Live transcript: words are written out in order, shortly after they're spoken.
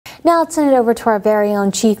Now let's send it over to our very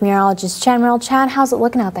own Chief Meteorologist, Chad Merrill. Chad, how's it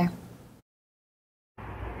looking out there?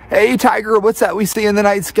 Hey Tiger, what's that we see in the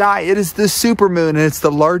night sky? It is the supermoon, and it's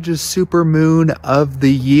the largest supermoon of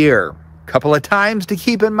the year. Couple of times to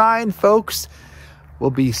keep in mind, folks.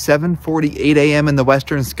 Will be 7:48 a.m. in the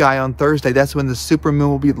western sky on Thursday. That's when the supermoon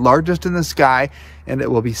will be largest in the sky, and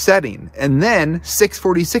it will be setting. And then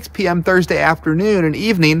 6:46 p.m. Thursday afternoon and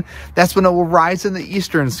evening, that's when it will rise in the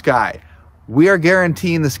eastern sky. We are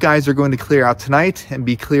guaranteeing the skies are going to clear out tonight and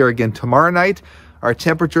be clear again tomorrow night. Our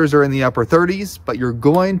temperatures are in the upper 30s, but you're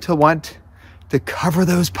going to want to cover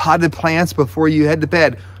those potted plants before you head to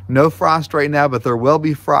bed. No frost right now, but there will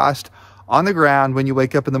be frost on the ground when you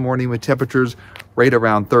wake up in the morning with temperatures right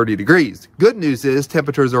around 30 degrees. Good news is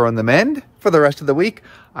temperatures are on the mend for the rest of the week.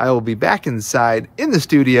 I will be back inside in the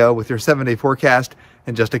studio with your 7-day forecast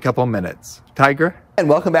in just a couple minutes. Tiger? And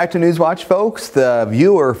welcome back to Newswatch, folks. The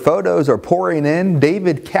viewer photos are pouring in.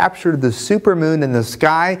 David captured the supermoon in the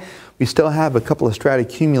sky. We still have a couple of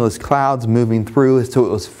stratocumulus clouds moving through, so it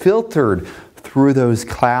was filtered through those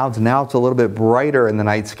clouds. Now it's a little bit brighter in the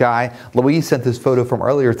night sky. Louise sent this photo from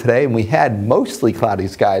earlier today, and we had mostly cloudy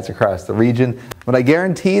skies across the region. But I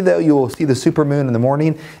guarantee, though, you will see the supermoon in the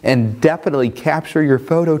morning, and definitely capture your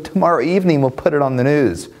photo tomorrow evening. We'll put it on the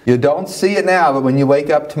news. You don't see it now, but when you wake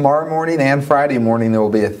up tomorrow morning and Friday morning, there will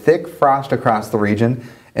be a thick frost across the region.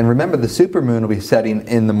 And remember, the supermoon will be setting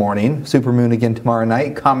in the morning. Supermoon again tomorrow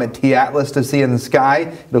night. Comet T Atlas to see in the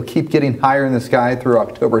sky. It'll keep getting higher in the sky through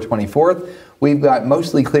October 24th. We've got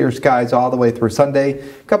mostly clear skies all the way through Sunday.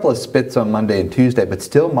 A couple of spits on Monday and Tuesday, but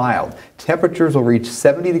still mild. Temperatures will reach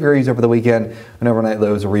 70 degrees over the weekend, and overnight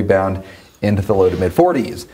lows will rebound into the low to mid 40s.